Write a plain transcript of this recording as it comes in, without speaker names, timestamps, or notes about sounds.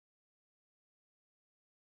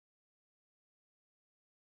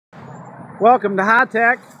Welcome to High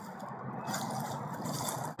Tech.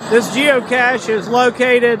 This geocache is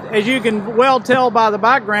located, as you can well tell by the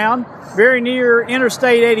background, very near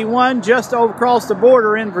Interstate 81, just across the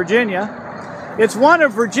border in Virginia. It's one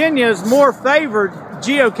of Virginia's more favored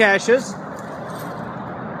geocaches.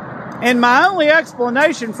 And my only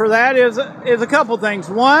explanation for that is a couple things.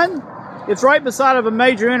 One, it's right beside of a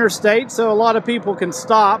major interstate, so a lot of people can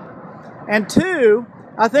stop. And two,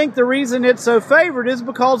 I think the reason it's so favored is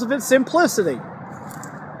because of its simplicity.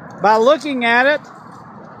 By looking at it,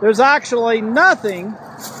 there's actually nothing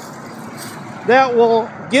that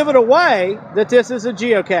will give it away that this is a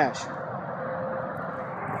geocache.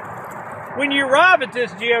 When you arrive at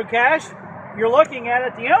this geocache, you're looking at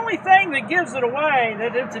it. The only thing that gives it away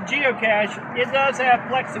that it's a geocache, it does have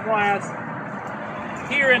plexiglass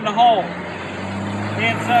here in the hole.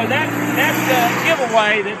 And so that's the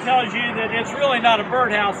giveaway that tells you that it's really not a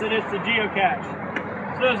birdhouse, that it's a geocache.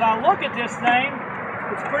 So as I look at this thing,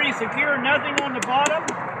 it's pretty secure, nothing on the bottom.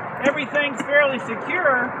 Everything's fairly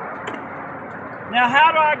secure. Now how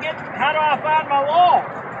do I find my log?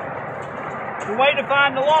 The way to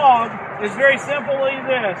find the log is very simply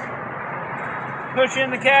this. Push in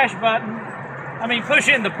the cache button. Push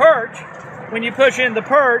in the perch. When you push in the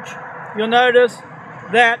perch, you'll notice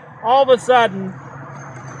that all of a sudden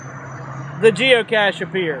the geocache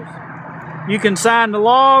appears. You can sign the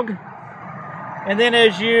log, and then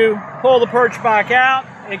as you pull the perch back out,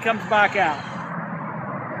 it comes back out.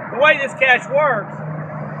 The way this cache works,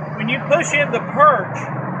 when you push in the perch,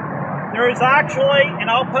 there is actually, and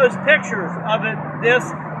I'll post pictures of this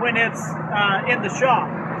when it's in the shop.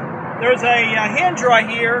 There's a hinge right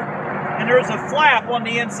here, and there's a flap on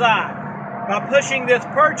the inside. By pushing this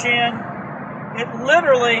perch in, it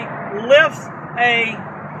literally lifts a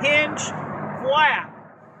hinge flap.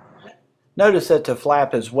 Notice that the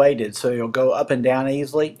flap is weighted so you'll go up and down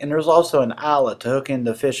easily, and there's also an eyelet to hook in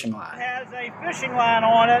the fishing line. It has a fishing line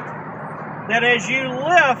on it that as you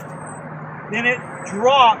lift, then it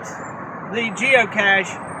drops the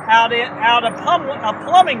geocache out a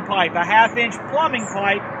plumbing pipe, a half-inch plumbing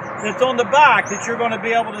pipe that's on the back that you're going to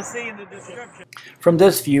be able to see in the description. From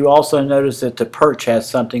this view, also notice that the perch has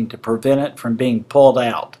something to prevent it from being pulled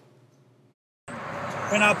out.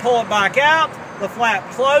 When I pull it back out, the flap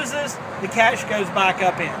closes, the cache goes back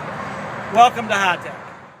up in. Welcome to High Tech.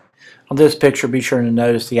 On this picture, be sure to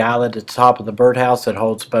notice the eyelet at the top of the birdhouse that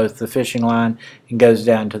holds both the fishing line and goes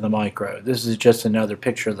down to the micro. This is just another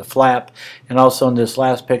picture of the flap. And also in this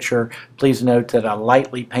last picture, please note that I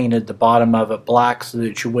lightly painted the bottom of it black so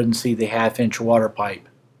that you wouldn't see the half-inch water pipe.